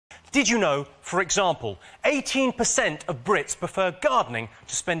Did you know, for example, 18% of Brits prefer gardening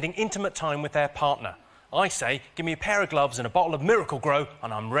to spending intimate time with their partner? I say, give me a pair of gloves and a bottle of Miracle Grow,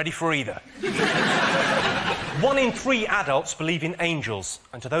 and I'm ready for either. 1 in 3 adults believe in angels,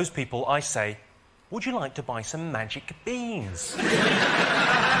 and to those people I say, would you like to buy some magic beans? And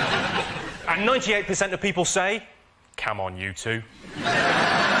 98% of people say, come on, you two.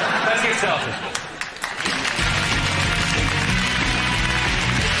 Let's get started.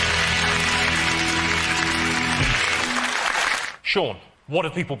 Sean, what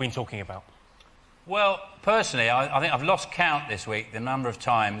have people been talking about? Well, personally, I think I've lost count this week the number of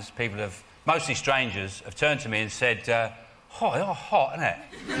times people have, mostly strangers, have turned to me and said, oh, you're hot, isn't it?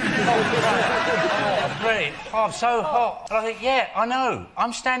 Oh, brilliant. Oh, I'm so hot. And I think, yeah, I know.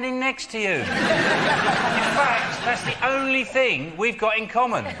 I'm standing next to you. In fact, that's the only thing we've got in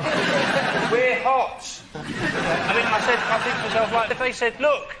common. We're hot. I mean, I think to myself, like, if they said,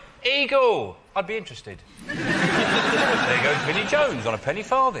 look, eagle, I'd be interested. There goes Vinnie Jones on a penny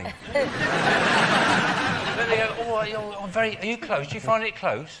farthing. Then they go, oh, I'm very... Are you close? Do you find it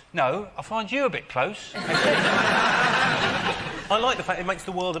close? No, I find you a bit close. I like the fact it makes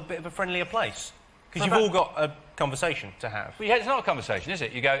the world a bit of a friendlier place. Because you've all got a conversation to have. Well, yeah, it's not a conversation, is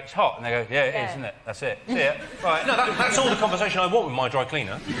it? You go, it's hot, and they go, yeah, it is, isn't it? That's it. See ya. Right. No, that's all the conversation I want with my dry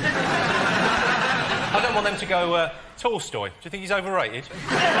cleaner. I don't want them to go, Tolstoy, do you think he's overrated?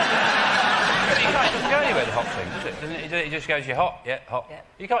 It doesn't go anywhere, the hot thing, does it? Doesn't it just goes, you're hot, yeah, hot. Yeah.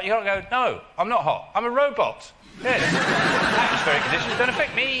 You can't go, no, I'm not hot, I'm a robot. Yes. Atmospheric conditions don't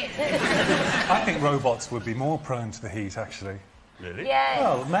affect me. I think robots would be more prone to the heat, actually. Really? Yeah.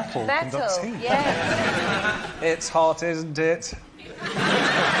 Well, metal conducts heat. Yeah. It's hot, isn't it?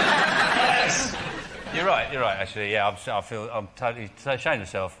 Yes. You're right, actually, yeah, I'm totally ashamed of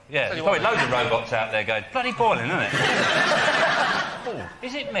myself. Yeah, there's probably loads of robots out there going, bloody boiling, isn't it? Oh,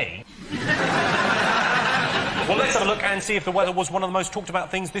 is it me? Well, let's have a look and see if the weather was one of the most talked about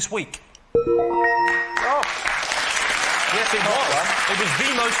things this week. Oh. Yes, it was. It was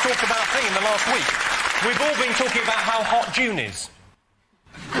the most talked about thing in the last week. We've all been talking about how hot June is.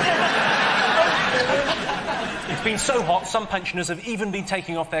 It's been so hot, some pensioners have even been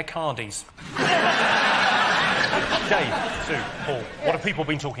taking off their cardies. Dave, Sue, Paul, what have people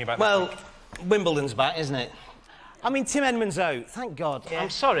been talking about? Well, Wimbledon's back, isn't it? I mean, Tim Edmund's out, thank God. Yeah. I'm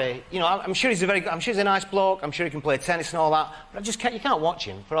sorry, you know, I'm sure he's a a nice bloke, I'm sure he can play tennis and all that, but you can't watch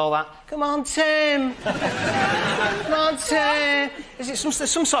him for all that. Come on, Tim! Come on, Tim! There's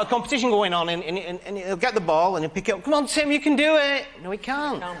some sort of competition going on, and he'll get the ball and he'll pick it up. Come on, Tim, you can do it! No, he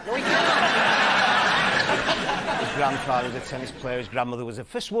can't. No, he can't. His grandfather was a tennis player, his grandmother was the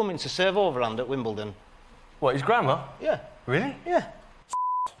first woman to serve overhand at Wimbledon. What, his grandma? Yeah. Really? Yeah.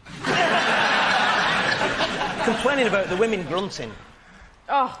 Complaining about the women grunting.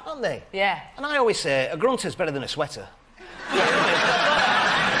 Oh. Aren't they? Yeah. And I always say, a grunter's better than a sweater.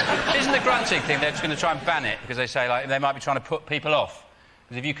 Isn't the grunting thing, they're just going to try and ban it, because they say, like, they might be trying to put people off.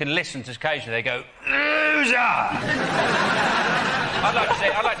 Because if you can listen to occasionally, they go, loser!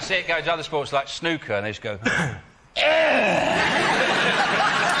 I'd like to see it go to other sports like snooker, and they just go...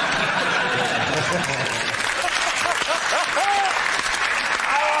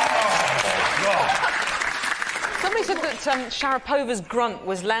 Somebody said that Sharapova's grunt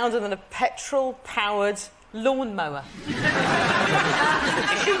was louder than a petrol-powered lawnmower.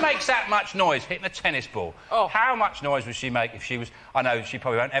 If she makes that much noise hitting a tennis ball, how much noise would she make if she was... I know she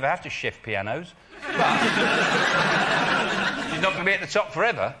probably won't ever have to shift pianos, but... she's not going to be at the top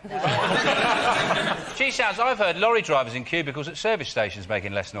forever. She sounds... I've heard lorry drivers in cubicles at service stations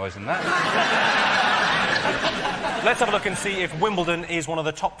making less noise than that. Let's have a look and see if Wimbledon is one of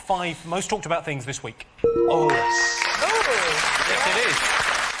the top 5 most talked about things this week. Oh, yes. Oh. Yes, it is.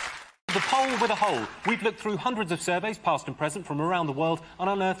 The poll with a hole. We've looked through hundreds of surveys, past and present, from around the world and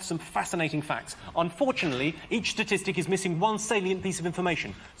unearthed some fascinating facts. Unfortunately, each statistic is missing one salient piece of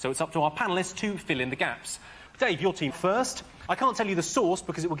information, so it's up to our panellists to fill in the gaps. Dave, your team first. I can't tell you the source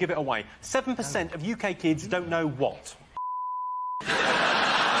because it will give it away. 7% of UK kids don't know what.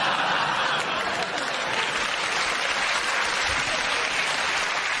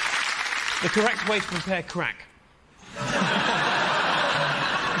 The correct way to prepare crack.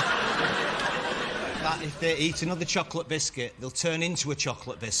 That if they eat another chocolate biscuit, they'll turn into a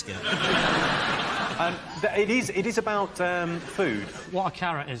chocolate biscuit. It is about food. What a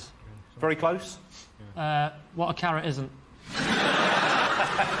carrot is. Very close. What a carrot isn't.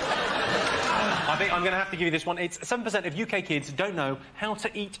 I think I'm going to have to give you this one. It's 7% of UK kids don't know how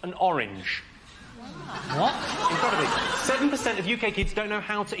to eat an orange. What? Incredibly. 7% of UK kids don't know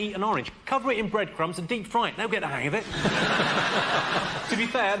how to eat an orange. Cover it in breadcrumbs and deep fry it. They'll get the hang of it. To be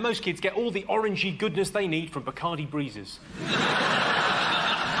fair, most kids get all the orangey goodness they need from Bacardi breezes.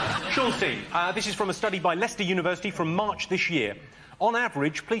 Sean's team. This is from a study by Leicester University from March this year. On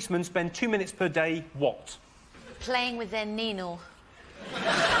average, policemen spend 2 minutes per day what? Playing with their needle.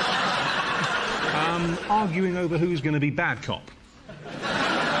 Arguing over who's going to be bad cop.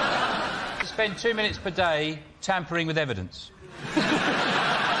 Spend 2 minutes per day tampering with evidence. You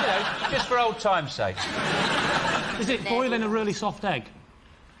know, just for old time's sake. Is it boiling a really soft egg?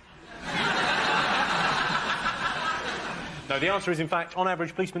 No, the answer is, in fact, on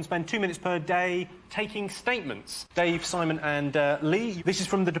average, policemen spend 2 minutes per day taking statements. Dave, Simon and Lee, this is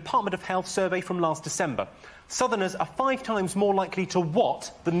from the Department of Health survey from last December. Southerners are 5 times more likely to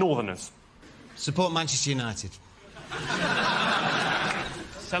what than Northerners? Support Manchester United.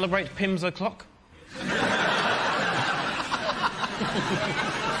 Celebrate Pimm's o'clock?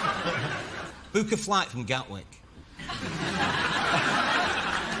 Book a flight from Gatwick.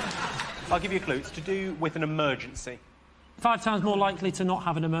 I'll give you a clue. It's to do with an emergency. 5 times more likely to not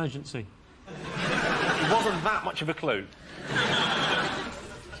have an emergency. It wasn't that much of a clue.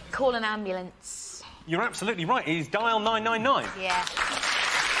 Call an ambulance. You're absolutely right. It is dial 999. Yeah.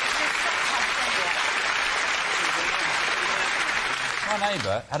 My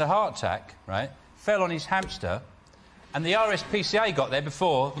neighbour had a heart attack, right? Fell on his hamster, and the RSPCA got there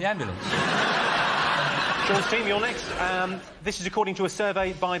before the ambulance. Sean's team, you're next. This is according to a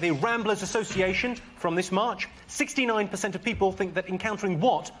survey by the Ramblers Association from this March. 69% of people think that encountering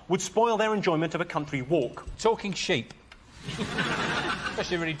what would spoil their enjoyment of a country walk? Talking sheep.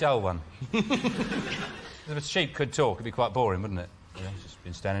 Especially a really dull one. If a sheep could talk, it'd be quite boring, wouldn't it? Yeah, it's just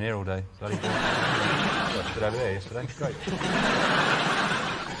been standing here all day. Bloody boring. I stood over there yesterday. Great.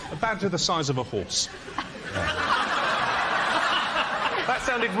 A badger the size of a horse. That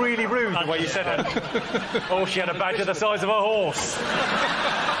sounded really rude, the way you said it. Oh, she had a badger the size of a horse.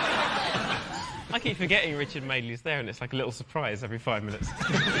 I keep forgetting Richard Madeley's there, and it's like a little surprise every 5 minutes.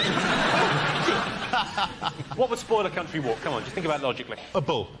 What would spoil a country walk? Come on, just think about it logically. A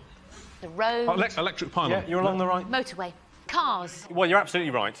bull. The road. Electric pylon. Yeah, you're along the right. Motorway. Cars. Well, you're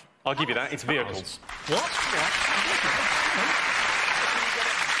absolutely right. I'll give you that. It's vehicles. What?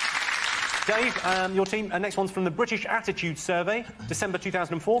 Dave, your team. Next one's from the British Attitude Survey, December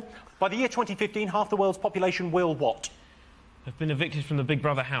 2004. By the year 2015, half the world's population will what? Have been evicted from the Big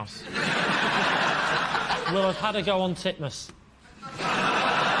Brother house. Will have had a go on Titmus.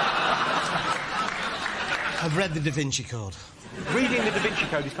 I've read the Da Vinci Code. Reading the Da Vinci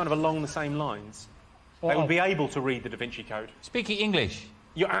Code is kind of along the same lines. They will be able to read the Da Vinci Code. Speaking English.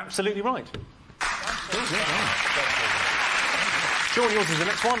 You're absolutely right. Sean, yours is the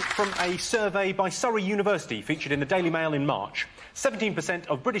next one, from a survey by Surrey University, featured in the Daily Mail in March. 17%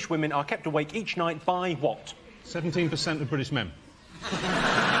 of British women are kept awake each night by what? 17% of British men.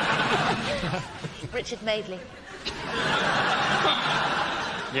 Richard Madeley.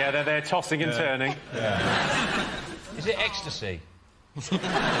 Yeah, they're there tossing and turning. Yeah. Is it ecstasy?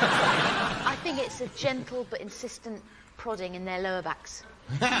 I think it's a gentle but insistent prodding in their lower backs.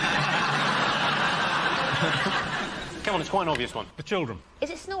 Come on, it's quite an obvious one. The children. Is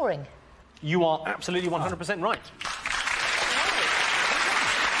it snoring? You are absolutely 100% right.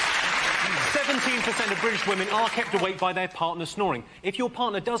 17% of British women are kept awake by their partner snoring. If your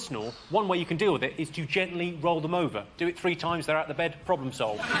partner does snore, one way you can deal with it is to gently roll them over. Do it 3 times, they're out the bed, problem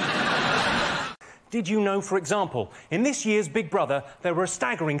solved. Did you know, for example, in this year's Big Brother, there were a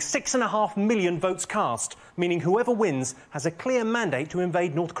staggering 6.5 million votes cast, meaning whoever wins has a clear mandate to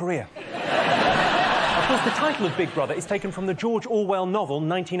invade North Korea. Of course, the title of Big Brother is taken from the George Orwell novel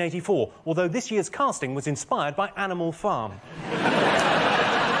 1984, although this year's casting was inspired by Animal Farm.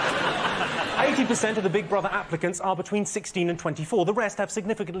 80% of the Big Brother applicants are between 16 and 24. The rest have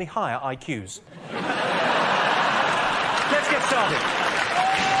significantly higher IQs. Let's get started.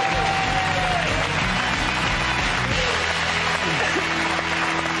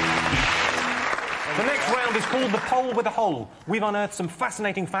 The next round is called The Poll with a Hole. We've unearthed some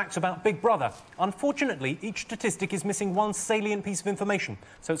fascinating facts about Big Brother. Unfortunately, each statistic is missing one salient piece of information,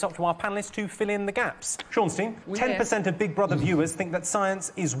 so it's up to our panellists to fill in the gaps. Sean's team, 10% of Big Brother viewers think that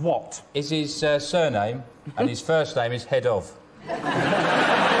science is what? Is his surname, and his first name is head of.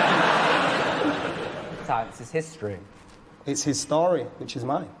 Science is history. It's his story, which is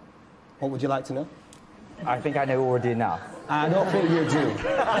mine. What would you like to know? I think I know already enough. I don't think you do.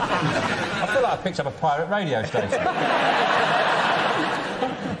 I feel like I picked up a pirate radio station.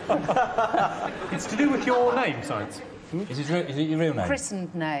 It's to do with your name, Science. Is it your real name?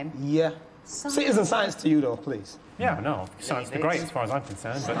 Christened name. Yeah. Citizen science to you, though, please. Yeah, no, science is great as far as I'm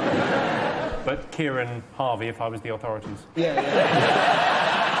concerned, but Kieran Harvey if I was the authorities. Yeah.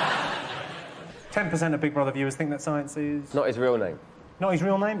 10% of Big Brother viewers think that science is... Not his real name. Not his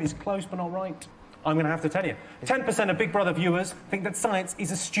real name? He's close but not right. I'm going to have to tell you. 10% of Big Brother viewers think that science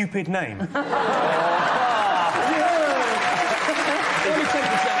is a stupid name.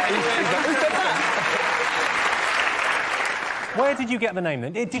 Where did you get the name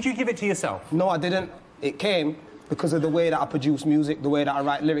then? Did you give it to yourself? No, I didn't. It came because of the way that I produce music, the way that I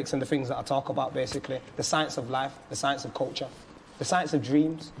write lyrics and the things that I talk about, basically. The science of life, the science of culture, the science of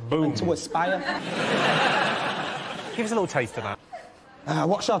dreams. Boom. And to aspire. Give us a little taste of that.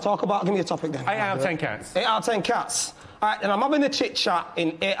 What shall I talk about? Give me a topic then. 8 out of 10 cats. 8 out of 10 cats. All right, and I'm having a chit-chat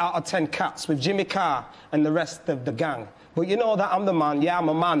in 8 out of 10 cats with Jimmy Carr and the rest of the gang. But you know that I'm the man. Yeah, I'm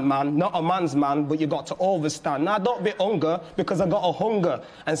a man. Not a man's man, but you got to overstand. Now, don't be hunger, because I got a hunger.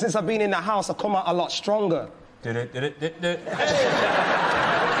 And since I've been in the house, I come out a lot stronger. Did it. Yeah.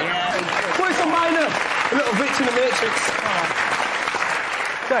 Put it some minor. A little glitch in the Matrix.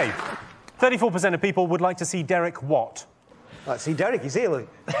 Dave, 34% of people would like to see Derek what? Let's see Derek, he's here, look.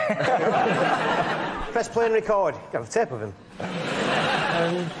 Press play and record. Got a tape of him.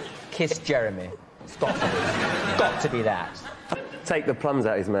 Kiss Jeremy. It's got to be that. Take the plums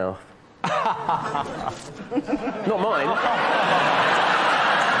out his mouth. Not mine.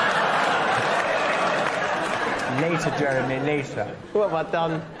 Later, Jeremy, later. What have I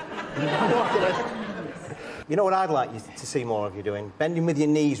done? You know what I'd like you to see more of you doing? Bending with your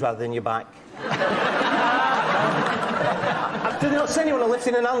knees rather than your back. Did not send you on a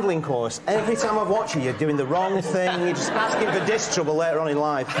lifting and handling course? Every time I watch you, you're doing the wrong thing. You're just asking for dish trouble later on in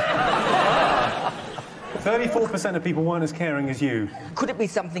life. 34% of people weren't as caring as you. Could it be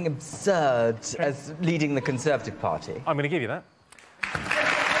something absurd as leading the Conservative Party? I'm going to give you that.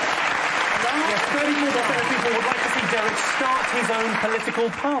 Yes, 34% of people would like to see Derek start his own political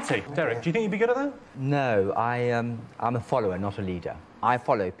party. Derek, do you think you'd be good at that? No, I'm a follower, not a leader. I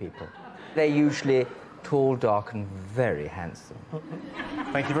follow people. They're usually tall, dark and very handsome.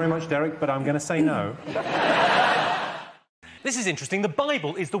 Thank you very much, Derek, but I'm going to say no. This is interesting. The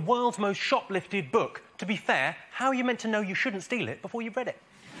Bible is the world's most shoplifted book. To be fair, how are you meant to know you shouldn't steal it before you've read it?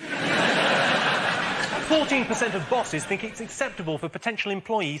 14% of bosses think it's acceptable for potential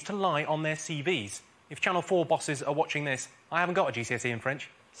employees to lie on their CVs. If Channel 4 bosses are watching this, I haven't got a GCSE in French.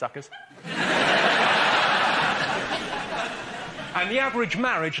 Suckers. And the average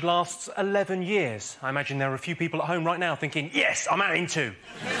marriage lasts 11 years. I imagine there are a few people at home right now thinking, yes, I'm out in too.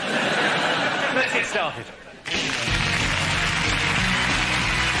 Let's get started.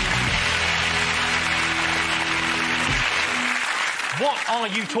 What are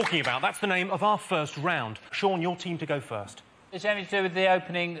you talking about? That's the name of our first round. Sean, your team to go first. It's anything to do with the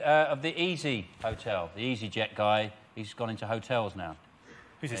opening of the Easy Hotel. The EasyJet guy, he's gone into hotels now.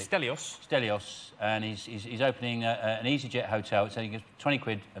 Who's this, Stelios? Stelios, and he's opening an EasyJet hotel. It's only 20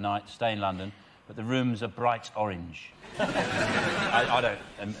 quid a night to stay in London, but the rooms are bright orange. I don't...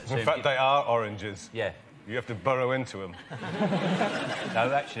 In fact, they are oranges. Yeah. You have to burrow into them.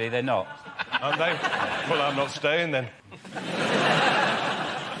 No, actually, they're not. Aren't they? Well, I'm not staying then.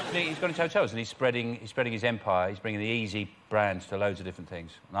 He's gone into hotels and he's spreading his empire. He's bringing the Easy brand to loads of different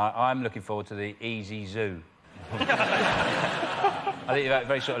things. And I'm looking forward to the Easy Zoo. I think about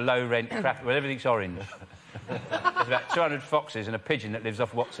very sort of low-rent crap, where everything's orange. There's about 200 foxes and a pigeon that lives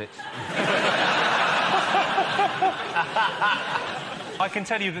off Wotsits. I can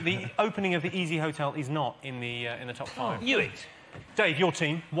tell you that the opening of the Easy Hotel is not in the top 5. Knew it. Dave, your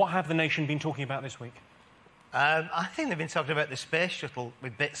team, what have the nation been talking about this week? I think they've been talking about the space shuttle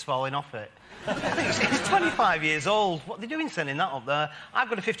with bits falling off it. I think it's 25 years old. What are they doing sending that up there? I've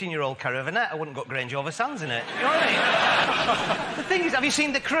got a 15-year-old caravanette. I wouldn't got Grange over Sands in it. You know what I mean? The thing is, have you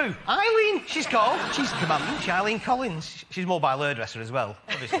seen the crew? Eileen, she's called. She's commanding. She's Eileen Collins. She's mobile hairdresser as well,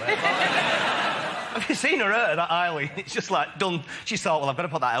 obviously. Have you seen her hair, that Eileen? It's just like done. She thought, well, I've got to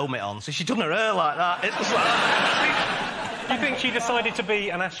put that helmet on. So she's done her hair like that. It's just like... Do you think she decided to be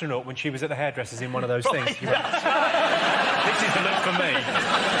an astronaut when she was at the hairdressers in one of those things? This is the look for me.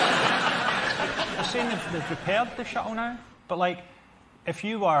 They're saying they've repaired the shuttle now, but, like, if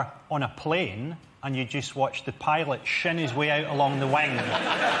you were on a plane and you just watched the pilot shin his way out along the wing with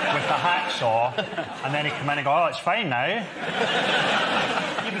a hacksaw, and then he'd come in and go, oh, it's fine now,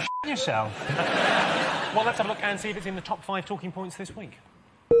 you'd be shitting yourself. Well, let's have a look and see if it's in the top 5 talking points this week.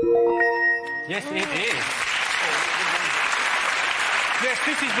 Yes, it is. Yes,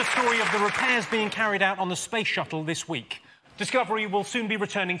 this is the story of the repairs being carried out on the space shuttle this week. Discovery will soon be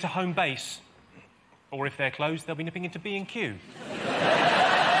returning to home base. Or if they're closed, they'll be nipping into B&Q.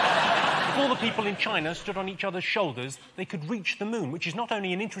 Before the people in China stood on each other's shoulders, they could reach the moon, which is not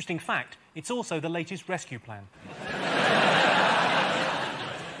only an interesting fact, it's also the latest rescue plan.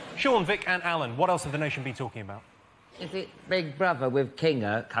 Sean, Vic and Alan, what else have the nation been talking about? Is it Big Brother with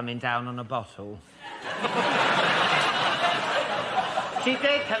Kinga coming down on a bottle? She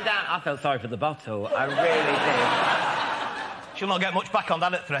did come down. I felt sorry for the bottle. I really did. She'll not get much back on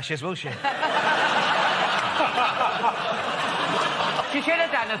that at Threshers, will she? She should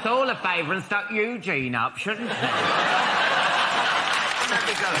have done us all a favour and stuck Eugene up, shouldn't she?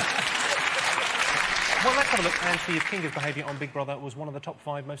 Well, let's have a look and see if Kinga's behaviour on Big Brother was one of the top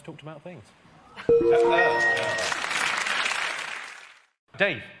 5 most talked about things.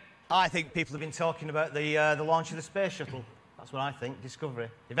 Dave? I think people have been talking about the launch of the space shuttle. That's what I think, Discovery.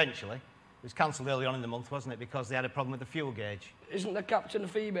 Eventually. It was cancelled early on in the month, wasn't it, because they had a problem with the fuel gauge. Isn't the captain a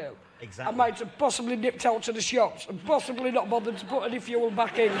female? Exactly. I might have possibly nipped out to the shops and possibly not bothered to put any fuel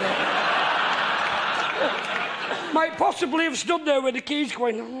back in there. Might possibly have stood there with the keys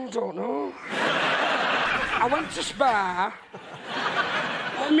going, oh, I don't know. I went to Spa,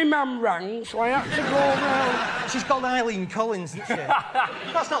 and my mum rang, so I had to go round. She's called Eileen Collins, isn't she?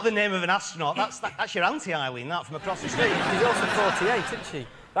 That's not the name of an astronaut, that's your Auntie Eileen, that, from across the street. She's also 48, isn't she?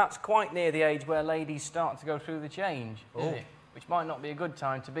 That's quite near the age where ladies start to go through the change, isn't it? Which might not be a good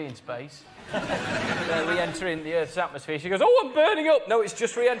time to be in space. They're re-entering the Earth's atmosphere. She goes, oh, I'm burning up. No, it's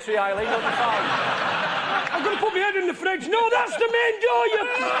just re-entry, Eileen, not the fine. I'm going to put my head in the fridge. No, that's the main door, you...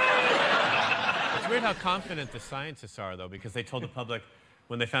 It's weird how confident the scientists are, though, because they told the public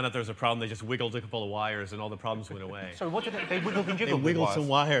when they found out there was a problem, they just wiggled a couple of wires and all the problems went away. So what did they wiggled and jiggled? They wiggled some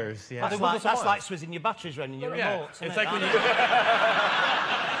wires, yeah. That's like swizzing your batteries around in your remote. It's like when you...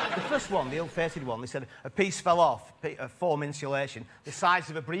 The first one, the ill-fated one, they said a piece fell off, a foam insulation, the size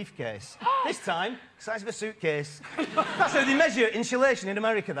of a briefcase. This time, the size of a suitcase. That's how they measure insulation in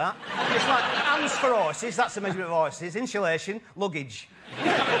America, that. It's like hands for horses, that's the measurement of horses. Insulation, luggage.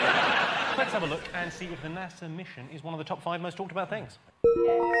 Let's have a look and see if the NASA mission is one of the top 5 most talked about things.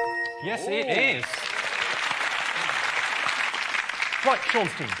 Yes, it is. Right,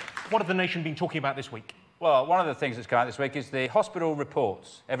 Sean's team, what have the nation been talking about this week? Well, one of the things that's come out this week is the hospital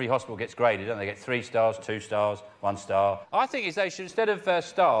reports. Every hospital gets graded, don't they? They get 3 stars, 2 stars, 1 star. I think they should, instead of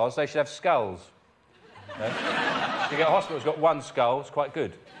stars, they should have skulls. You get a hospital that's got 1 skull, it's quite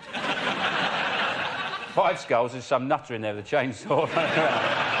good. 5 skulls, there's some nutter in there with a chainsaw running around.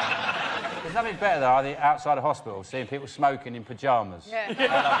 There's nothing better, though, I think, outside a hospital, seeing people smoking in pyjamas. Yeah.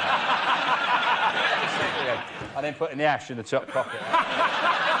 And then putting the ash in the top pocket.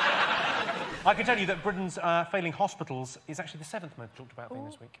 I can tell you that Britain's failing hospitals is actually the 7th most talked about thing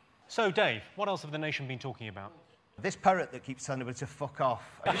this week. So, Dave, what else have the nation been talking about? This parrot that keeps telling everybody to fuck off.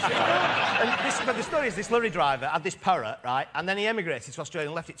 But the story is this lorry driver had this parrot, right, and then he emigrated to Australia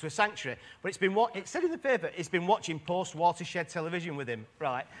and left it to a sanctuary. But it said in the paper it's been watching post-watershed television with him,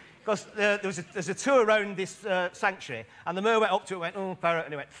 right? Because there's a tour around this sanctuary, and the mayor went up to it and went, oh, parrot,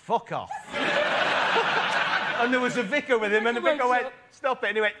 and he went, fuck off. And there was a vicar with him, and the vicar went, stop it,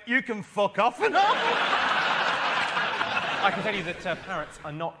 and he went, you can fuck off and all. I can tell you that parrots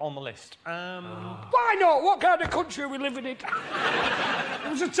are not on the list. Why not? What kind of country are we living in?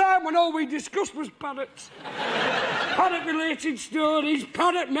 There was a time when all we discussed was parrots. Parrot-related stories,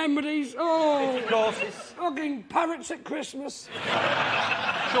 parrot memories, oh... Courses. Hugging parrots at Christmas.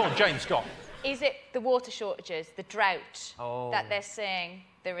 Sean, James, Scott. Is it the water shortages, the drought, that they're saying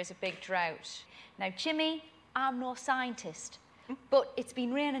there is a big drought? Now, Jimmy, I'm no scientist, but it's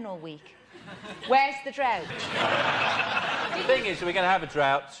been raining all week. Where's the drought? The thing is, we're going to have a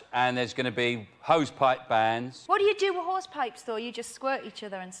drought, and there's going to be hosepipe bans. What do you do with hose pipes, though? You just squirt each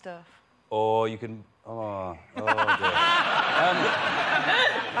other and stuff. Or you can... Oh, dear.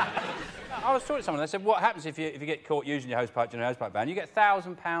 I was talking to someone, they said, what happens if you get caught using your hosepipe during a hosepipe ban? You get a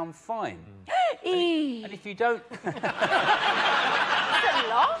 £1,000 fine. And if you don't...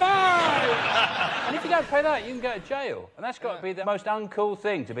 And if you don't pay that, you can go to jail. And that's got to be the most uncool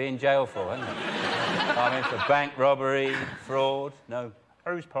thing to be in jail for, hasn't it? I mean, for bank robbery, fraud, no,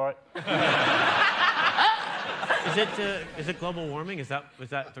 hosepipe. Is it global warming? Is that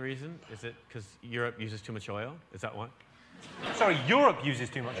the reason? Is it because Europe uses too much oil? Is that why? Sorry, Europe uses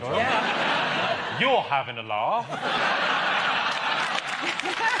too much oil? Yeah. You're having a laugh.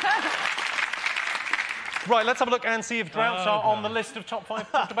 Right, let's have a look and see if droughts are on the list of top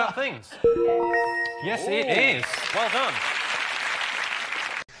 5 talked about things. Yes, it is. Well done.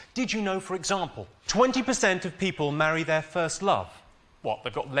 Did you know, for example, 20% of people marry their first love? What,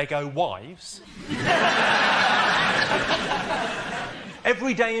 they've got Lego wives?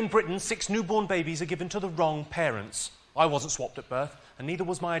 Every day in Britain, 6 newborn babies are given to the wrong parents. I wasn't swapped at birth, and neither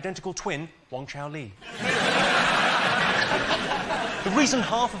was my identical twin, Wong Chao Li. The reason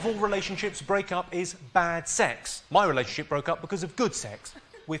half of all relationships break up is bad sex. My relationship broke up because of good sex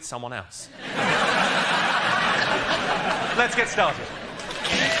with someone else. Let's get started.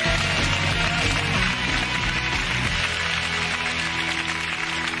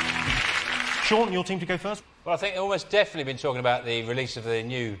 Sean, your team to go first. Well, I think they've almost definitely been talking about the release of the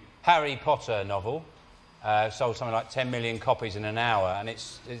new Harry Potter novel. Sold something like 10 million copies in an hour, and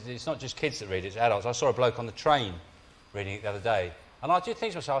it's not just kids that read it, it's adults. I saw a bloke on the train reading it the other day, and I did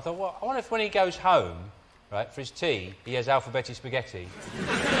think to myself, I thought, well, I wonder if when he goes home, right, for his tea, he has alphabetic spaghetti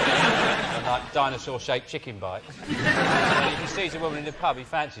and, like, dinosaur-shaped chicken bites. And if he sees a woman in the pub he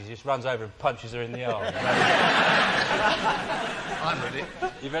fancies, he just runs over and punches her in the arm. I read it.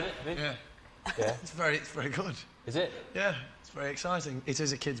 You read it? Yeah. Yeah. It's very good. Is it? Yeah, it's very exciting. It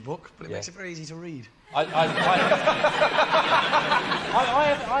is a kid's book, but it makes it very easy to read. I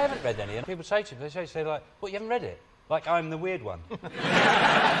haven't read any, and people say to me, they say like, what, you haven't read it? Like I'm the weird one.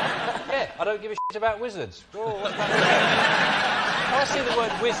 Yeah, I don't give a shit about wizards. Oh, what's that? If I see the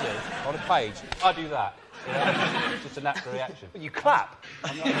word wizard on a page, I do that. You know? It's just a natural reaction. You clap.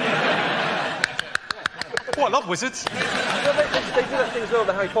 Oh, I love wizards. Well, they do that thing as well with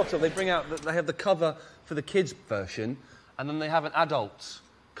the Harry Potter. They bring out, they have the cover for the kids' version, and then they have an adult's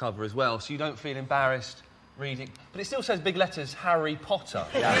cover as well, so you don't feel embarrassed reading. But it still says big letters, Harry Potter.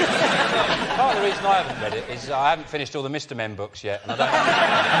 Yeah. Part of the reason I haven't read it is I haven't finished all the Mr. Men books yet, and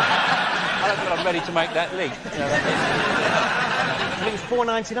I don't think I'm ready to make that leap. You know, I think it's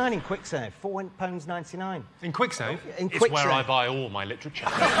 £4.99 in Quicksave. £4.99. In Quicksave? In It's Quicksave. where I buy all my literature.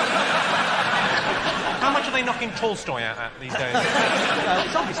 How much are they knocking Tolstoy out at these days? Well,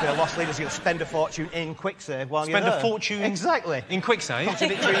 it's obviously a lost leader, so you'll spend a fortune in Quicksave while you're there. Spend a fortune... Exactly. In Quicksave?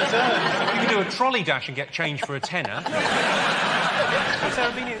 Contradictory returns. You can do a trolley dash and get change for a tenner.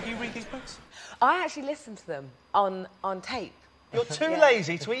 Sarah Beanie, do you read these books? I actually listen to them on tape. You're too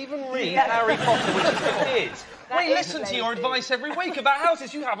lazy to even read Harry Potter, which is for kids. We listen to your advice every week about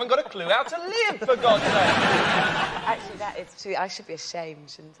houses you haven't got a clue how to live, for God's sake. Actually, that is true. I should be ashamed,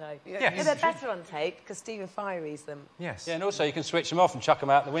 shouldn't I? Yes. But they're better on tape, because Stephen Fry reads them. Yes. Yeah, and also you can switch them off and chuck them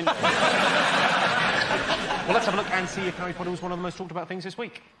out the window. Well, let's have a look and see if Harry Potter was one of the most talked about things this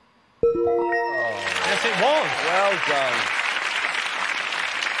week. Oh. Yes, it was. Well done.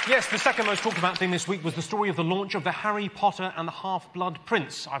 Yes, the second most talked about thing this week was the story of the launch of the Harry Potter and the Half-Blood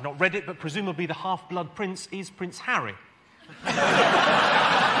Prince. I've not read it, but presumably the Half-Blood Prince is Prince Harry.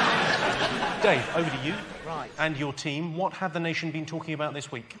 Dave, over to you. Right. And your team. What have the nation been talking about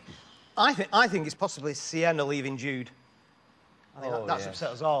this week? I think it's possibly Sienna leaving Jude. I think that's upset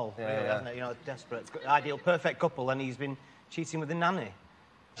us all, really, hasn't it? You know, desperate, ideal, perfect couple, and he's been cheating with the nanny.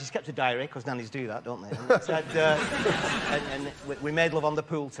 She's kept a diary, because nannies do that, don't they? And, said, and we made love on the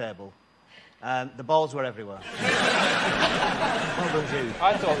pool table. The balls were everywhere. Well done, Jude.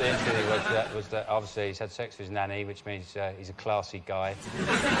 I thought the interview was that obviously he's had sex with his nanny, which means he's a classy guy.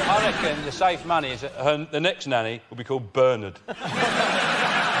 I reckon the safe money is that the next nanny will be called Bernard.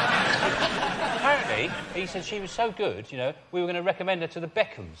 Apparently, he said she was so good, you know, we were going to recommend her to the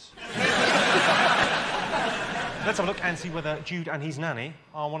Beckhams. Let's have a look and see whether Jude and his nanny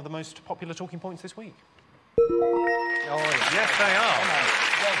are one of the most popular talking points this week. Oh, yes, they are.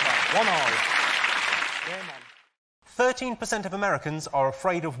 1-0. 13% of Americans are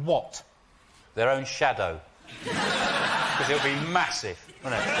afraid of what? Their own shadow. Because it'll be massive,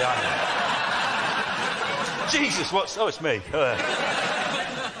 won't it? Jesus, what's... Oh, it's me.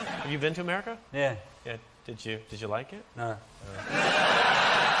 Have you been to America? Yeah. Yeah. Did you like it? No.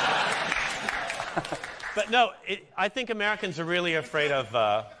 But no, I think Americans are really afraid of...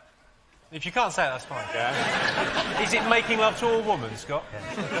 If you can't say it, that's fine. Yeah. Is it making love to a woman, Scott? Yeah.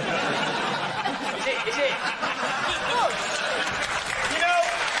 Is it? You know...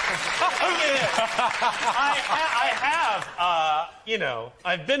 I have, you know,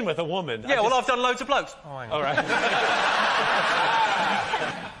 I've been with a woman. Yeah, well, I've done loads of blokes. Oh, hang on. All right.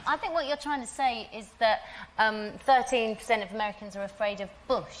 I think what you're trying to say is that 13% of Americans are afraid of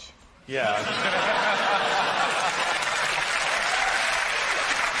Bush. Yeah.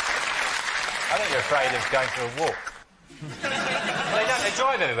 I think you're afraid of going for a walk. They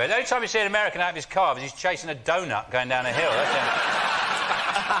drive everywhere. The only time you see an American out of his car is he's chasing a donut going down a hill.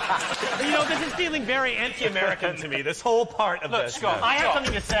 You know, this is feeling very anti-American to me, this whole part of this. Scott, I have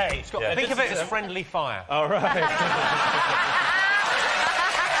something to say. Scott, think of it as friendly fire. All right.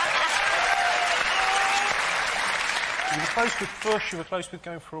 You were close with Bush, you were close with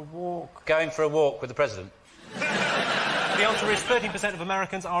going for a walk. Going for a walk with the president. The answer is 30% of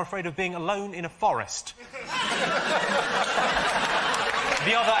Americans are afraid of being alone in a forest.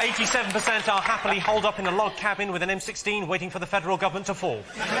 The other 87% are happily holed up in a log cabin with an M16 waiting for the federal government to fall.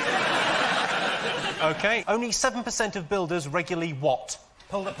 OK, only 7% of builders regularly what?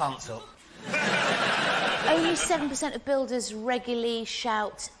 Pull the pants up. Only 7% of builders regularly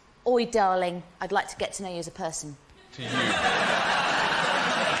shout, "Oi, darling, I'd like to get to know you as a person." To you.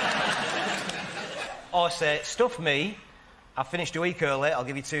 Or say, stuff me, I finished a week early, I'll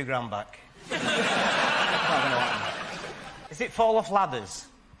give you £2 back. Not gonna happen. Is it fall off ladders?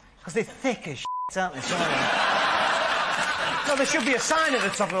 Because they're thick as shit, aren't they? Sorry. No, there should be a sign at the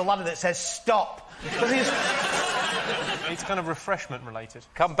top of the ladder that says stop. Because it's kind of refreshment related.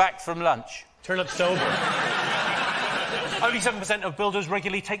 Come back from lunch. Turn up sober. Only 7% of builders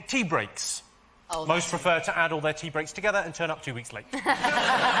regularly take tea breaks. Oh, most prefer to add all their tea breaks together and turn up 2 weeks late.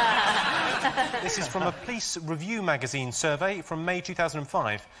 This is from a Police Review magazine survey from May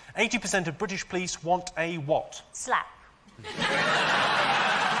 2005. 80% of British police want a what? Slap.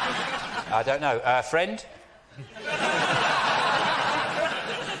 I don't know. Friend?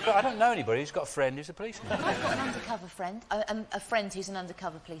 But I don't know anybody who's got a friend who's a policeman. I've got an undercover friend. A friend who's an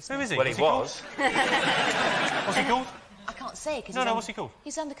undercover policeman. Who is he? Well, he was. What's he called? I can't say because No, what's he called?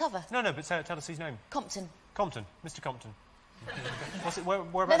 He's undercover. No, but tell us his name. Compton. Compton. Mr. Compton. What's it?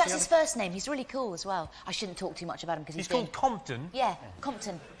 Whereabouts? No, that's his first name. He's really cool as well. I shouldn't talk too much about him because he's called Compton? Yeah,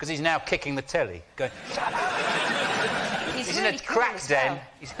 Compton. Because he's now kicking the telly, going, shut up. He's really in a cool crack as den. well.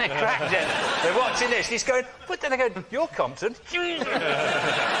 He's in a crack den. They're watching this. He's going, but then they go, you're Compton. Sorry,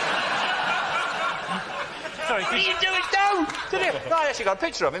 what are you doing? No! No, I actually got a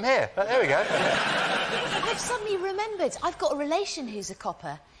picture of him here. There we go. I've suddenly remembered. I've got a relation who's a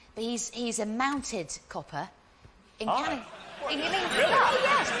copper, but he's a mounted copper in Canada. Really?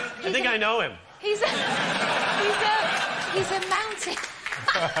 Yes. I think I know him. He's a mounted. So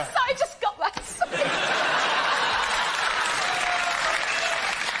I just got that.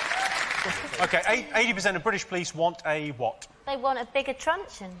 OK, 80% of British police want a what? They want a bigger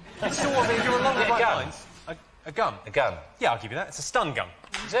truncheon. It's sort of, you're along the right lines. A gun? A gun. Yeah, I'll give you that. It's a stun gun.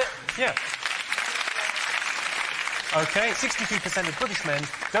 Is it? Yeah. OK, 62% of British men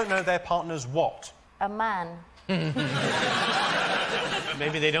don't know their partner's what? A man.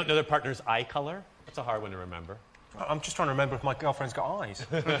 Maybe they don't know their partner's eye colour. That's a hard one to remember. I'm just trying to remember if my girlfriend's got eyes.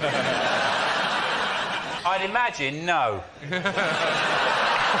 I'd imagine no.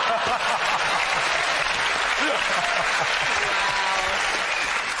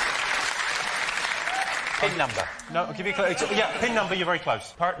 Pin number. No, I'll give you a clue. Yeah, pin number, you're very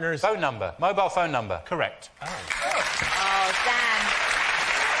close. Partner's... Phone number. Mobile phone number. Correct. Oh, damn.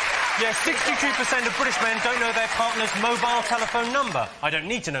 Yeah, 62% of British men don't know their partner's mobile telephone number. I don't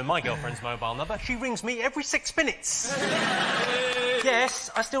need to know my girlfriend's mobile number. She rings me every 6 minutes. Yes,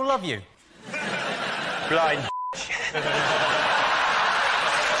 I still love you. Blind.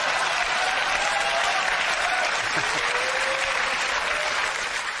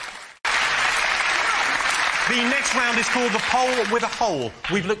 The next round is called the Poll with a Hole.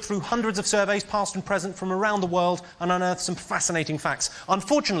 We've looked through hundreds of surveys, past and present, from around the world and unearthed some fascinating facts.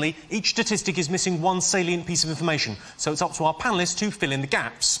 Unfortunately, each statistic is missing one salient piece of information, so it's up to our panellists to fill in the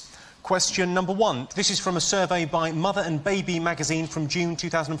gaps. Question number 1. This is from a survey by Mother and Baby magazine from June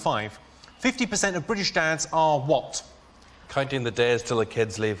 2005. 50% of British dads are what? Counting the days till the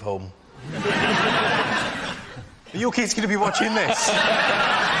kids leave home. Are your kids going to be watching this?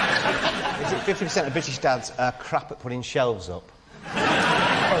 Is it 50% of British dads are crap at putting shelves up?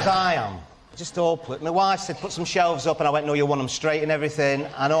 Because I am. Just awful. My wife said, put some shelves up, and I went, no, you'll want them straight and everything.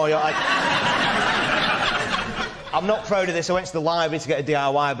 I know you're... I'm not proud of this. I went to the library to get a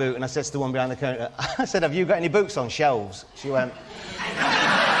DIY boot, and I said to the one behind the counter, I said, have you got any boots on shelves? She went...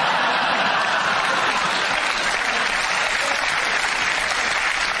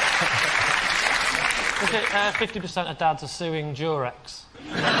 Is it 50% of dads are suing Durex?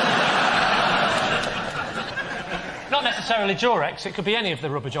 Not necessarily Durex, it could be any of the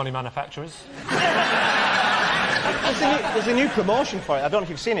rubber Johnny manufacturers. There's a new promotion for it. I don't know if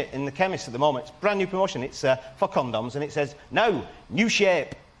you've seen it in the chemist at the moment. It's a brand new promotion. It's for condoms, and it says, no, new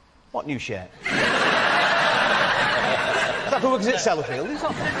shape. What new shape? Is that who works at Sellafield? It's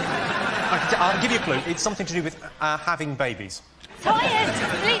not... I'll give you a clue. It's something to do with having babies. Tired,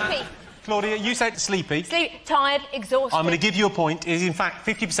 sleepy. Claudia, you said sleepy. Tired, exhausted. I'm going to give you a point. It is, in fact,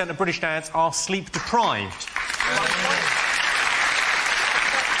 50% of British dads are sleep-deprived.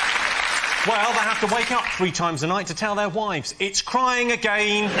 Well, they have to wake up 3 times a night to tell their wives, it's crying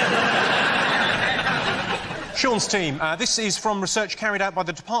again. Sean's team. This is from research carried out by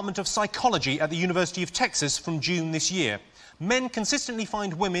the Department of Psychology at the University of Texas from June this year. Men consistently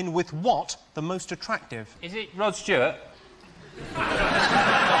find women with what the most attractive? Is it Rod Stewart?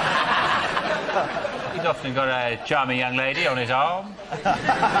 He's often got a charming young lady on his arm.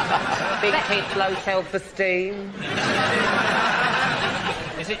 Big tits, low self-esteem.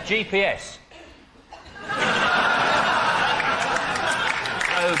 Is it GPS?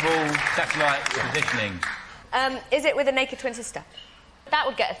 Global satellite positioning. Is it with a naked twin sister? That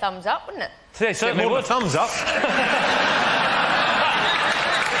would get a thumbs up, wouldn't it? Yeah, certainly more thumbs up.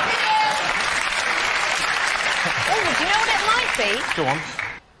 Oh, do you know what it might be? Go on.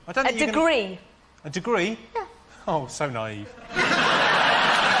 I don't think a degree. A degree? Yeah. Oh, so naive.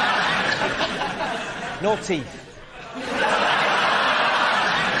 No teeth.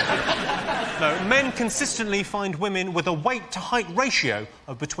 No, men consistently find women with a weight-to-height ratio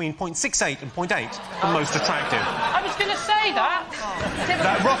of between 0.68 and 0.8 the most attractive. I was going to say that.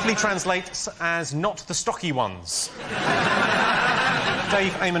 That roughly translates as not the stocky ones.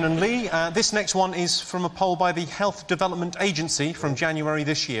 Dave, Eamon and Lee, this next one is from a poll by the Health Development Agency from January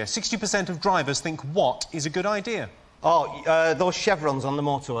this year. 60% of drivers think what is a good idea? Oh, those chevrons on the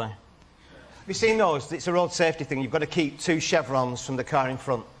motorway. Have you seen those? It's a road safety thing. You've got to keep 2 chevrons from the car in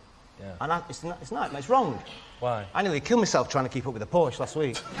front. Yeah. And it's not, it's wrong. Why? I nearly killed myself trying to keep up with the Porsche last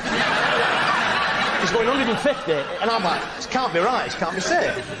week. He's going 150, and I'm like, this can't be right, this can't be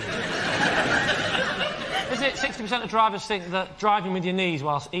safe. Is it 60% of drivers think that driving with your knees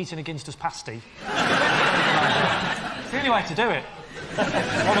whilst eating a Ginster's pasty? It's the only way to do it.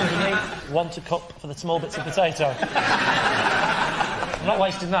 One underneath, one to cup for the small bits of potato. I'm not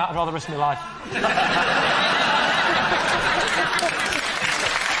wasting that, I'd rather risk my life.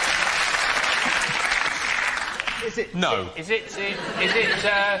 Is it? No. Is it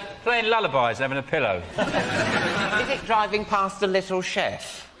playing lullabies and having a pillow? Is it driving past a little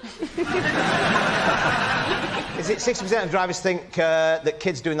chef? Is it 60% of drivers think that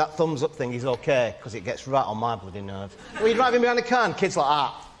kids doing that thumbs-up thing is OK, because it gets right on my bloody nerves? When you're driving behind a car and kids like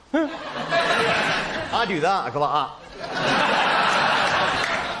that. I do that, I go like that.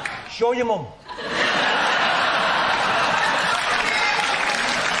 Show your mum.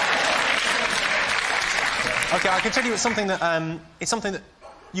 OK, I can tell you it's something that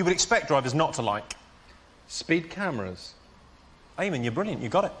you would expect drivers not to like. Speed cameras. Eamon, you're brilliant, you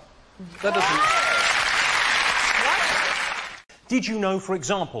got it. That doesn't... Did you know, for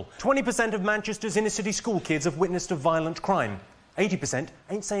example, 20% of Manchester's inner-city school kids have witnessed a violent crime? 80%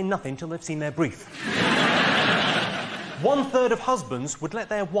 ain't saying nothing till they've seen their brief. 1/3 of husbands would let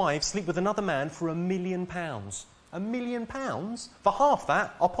their wives sleep with another man for £1 million. £1 million? For half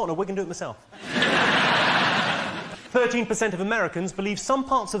that, I'll put on a wig and do it myself. 13% of Americans believe some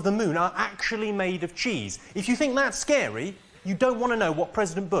parts of the moon are actually made of cheese. If you think that's scary, you don't want to know what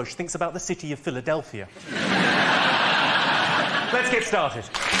President Bush thinks about the city of Philadelphia. Let's get started.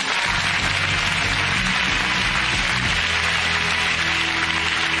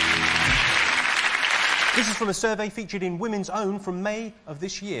 This is from a survey featured in Women's Own from May of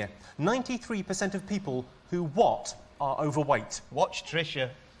this year. 93% of people who what are overweight. Watch Trisha.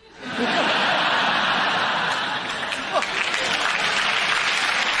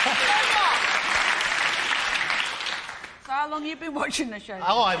 How long have you been watching the show?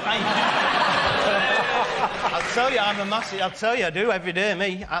 Oh, I'll tell you, I'm a massive... I'll tell you, I do every day,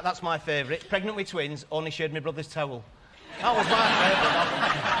 me. That's my favourite. Pregnant with twins, only shared my brother's towel. That was my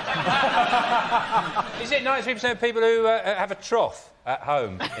favourite. Is it 93% of people who have a trough at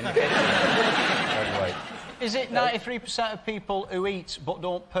home in the kitchen? Anyway. Is it 93% of people who eat but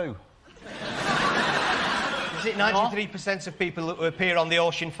don't poo? Is it 93% of people who appear on the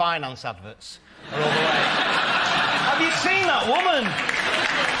Ocean Finance adverts are overweight? Have you seen that woman?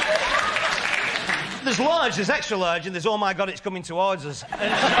 There's large, there's extra large, and there's oh my God, it's coming towards us.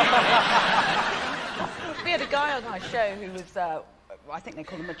 We had a guy on our show who was, I think they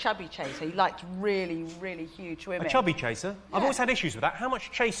call him a chubby chaser. He liked really, really huge women. A chubby chaser? Yeah. I've always had issues with that. How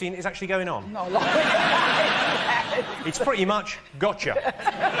much chasing is actually going on? Not a lot. It's pretty much gotcha.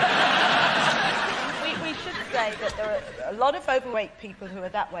 We should say that there are a lot of overweight people who are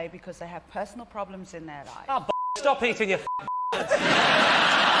that way because they have personal problems in their life. Oh, stop eating your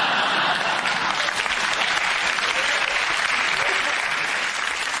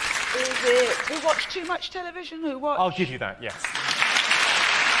Is it who watch too much television? Who watch? I'll give you that, yes.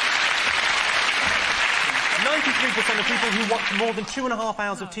 93% of people who watch more than 2.5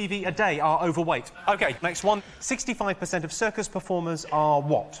 hours of TV a day are overweight. OK, next one. 65% of circus performers are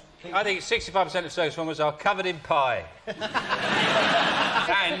what? I think 65% of circus performers are covered in pie.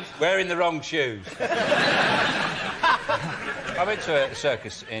 And wearing the wrong shoes. I went to a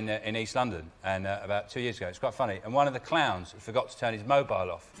circus in East London and about 2 years ago. It's quite funny. And one of the clowns forgot to turn his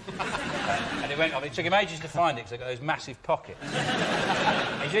mobile off. And it went off. It took him ages to find it because they've got those massive pockets.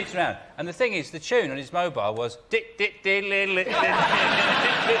 He reached around. And the thing is, the tune on his mobile was... And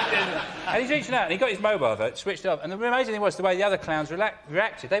he's reaching out and he got his mobile phone switched off. And the amazing thing was the way the other clowns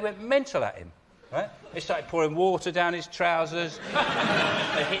reacted. They went mental at him. Right? They started pouring water down his trousers.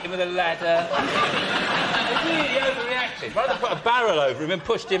 They hit him with a ladder. They really overreacted. One of them put a barrel over him and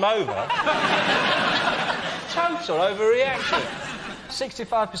pushed him over. Total overreaction.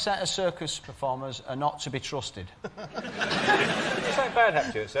 65% of circus performers are not to be trusted. Did something bad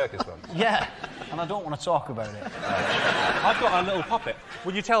happen to you at circus once? Yeah, and I don't want to talk about it. I've got a little puppet.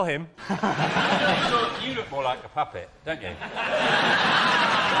 Will you tell him? You look more like a puppet, don't you?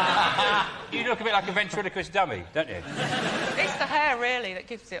 You look a bit like a ventriloquist dummy, don't you? It's the hair, really, that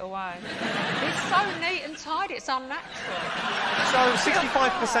gives it away. It's so neat and tidy, it's unnatural. So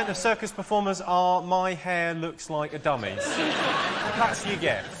 65% of circus performers are my hair looks like a dummy's. That's your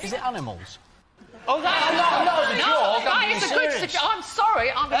guess. Is it animals? Oh, that, not a joke. That is a good suggestion. I'm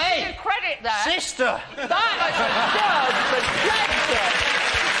sorry, I'm giving you credit there. Sister! That is a good suggestion.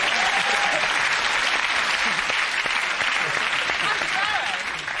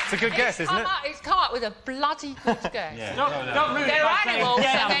 It's a good guess, isn't it? It's come up with a bloody good guess. Yeah. Don't ruin it They're by saying animals and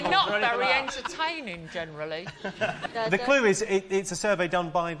they're animals not or anything very like that. entertaining, generally. The clue is it's a survey done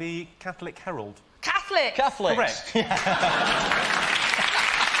by the Catholic Herald. Catholic! Correct. Yeah,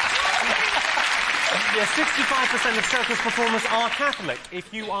 65% of circus performers are Catholic.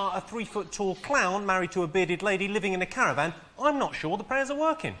 If you are a 3-foot-tall clown married to a bearded lady living in a caravan, I'm not sure the prayers are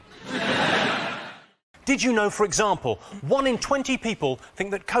working. Did you know, for example, 1 in 20 people think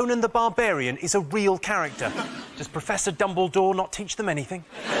that Conan the Barbarian is a real character? Does Professor Dumbledore not teach them anything?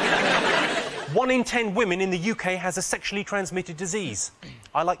 1 in 10 women in the UK has a sexually transmitted disease.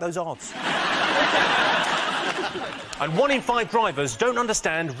 I like those odds. And 1 in 5 drivers don't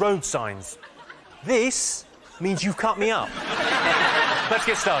understand road signs. This means you've cut me up. Let's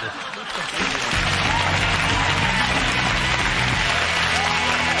get started.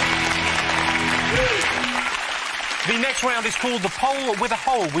 The next round is called The Poll with a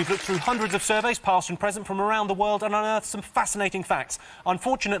Hole. We've looked through hundreds of surveys, past and present, from around the world and unearthed some fascinating facts.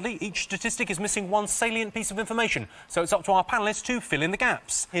 Unfortunately, each statistic is missing one salient piece of information, so it's up to our panellists to fill in the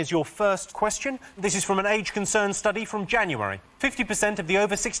gaps. Here's your first question. This is from an age concern study from January. 50% of the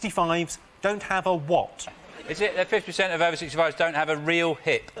over 65s don't have a what? Is it that 50% of over 65s don't have a real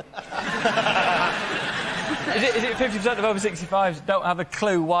hip? Is it 50% of over 65s don't have a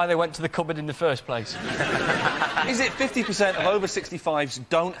clue why they went to the cupboard in the first place? Is it 50% of over 65s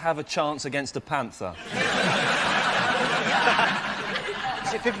don't have a chance against a panther?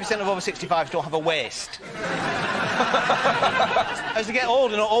 Is it 50% of over 65s don't have a waist? As they get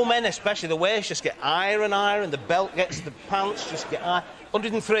older, all men especially, the waist just get higher and higher, and the belt gets, the pants just get higher.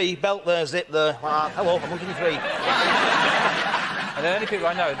 103, belt there, zip there. Hello, I'm 103. And the only people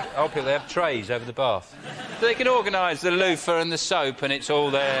I know, old people, they have trays over the bath. So they can organise the loofah and the soap and it's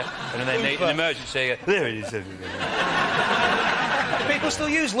all there, and then they need an emergency. There it is. People still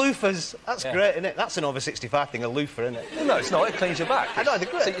use loofahs. That's great, isn't it? That's an over 65 thing, a loofah, isn't it? Well, no, it's not. It cleans your back. I know, they're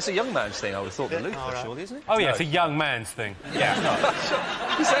great. It's a young man's thing, I would have thought, the loofah, surely, isn't it? Oh, yeah, it's a young man's thing. Yeah. A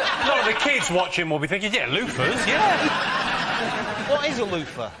lot of the kids watching will be thinking, yeah, loofahs, yeah. What is a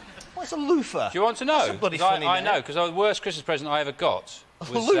loofah? What's a loofah? Do you want to know? That's a bloody funny I name. know, because the worst Christmas present I ever got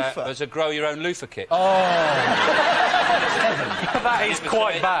was a grow-your-own loofah kit. Oh. That is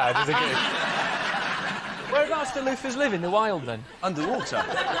quite bad, isn't it? Whereabouts do loofahs live in the wild, then? Underwater.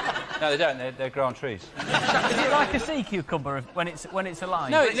 No, they don't. They grow on trees. Is it like a sea cucumber when it's alive?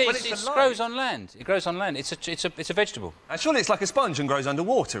 No, it grows on land. It grows on land. It's a vegetable. And surely it's like a sponge and grows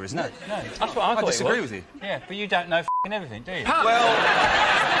underwater, isn't it? No, that's what I thought. I disagree with you. Yeah, but you don't know f***ing everything, do you? Well,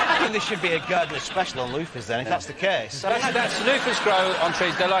 I think there should be a gardener special on loofahs then, if that's the case. Loofahs grow on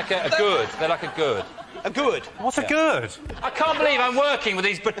trees. They're like a gourd. They're like a gourd. A gourd? What's a gourd? I can't believe I'm working with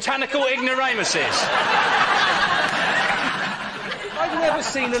these botanical ignoramuses. I've never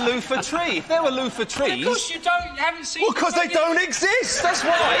seen a loofah tree. If there were loofah trees... Because you haven't seen... Well, because they don't exist, that's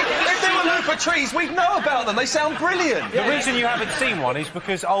why. If there were loofah trees, we'd know about them. They sound brilliant. The reason you haven't seen one is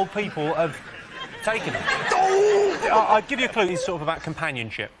because old people have taken them. I'll give you a clue. It's sort of about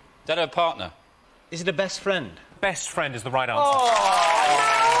companionship. Don't have a partner. Is it a best friend? Best friend is the right answer.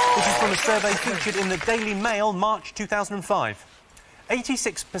 This is from a survey featured in the Daily Mail, March 2005.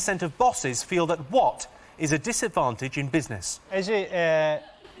 86% of bosses feel that what is a disadvantage in business? Is it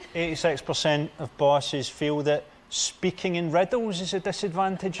 86% of bosses feel that speaking in riddles is a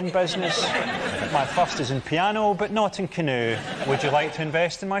disadvantage in business. My first is in piano, but not in canoe. Would you like to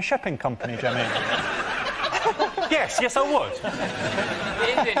invest in my shipping company, Jimmy? Yes, I would.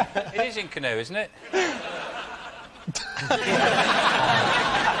 It is in canoe, isn't it?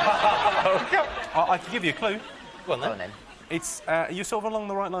 I can give you a clue. Go on then. It's you're sort of along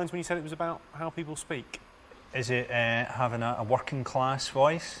the right lines when you said it was about how people speak. Is it having a working class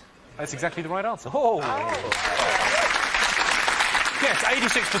voice? That's exactly the right answer. Oh. Yes,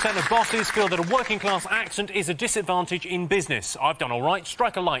 86% of bosses feel that a working class accent is a disadvantage in business. I've done all right.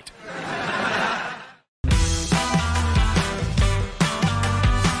 Strike a light.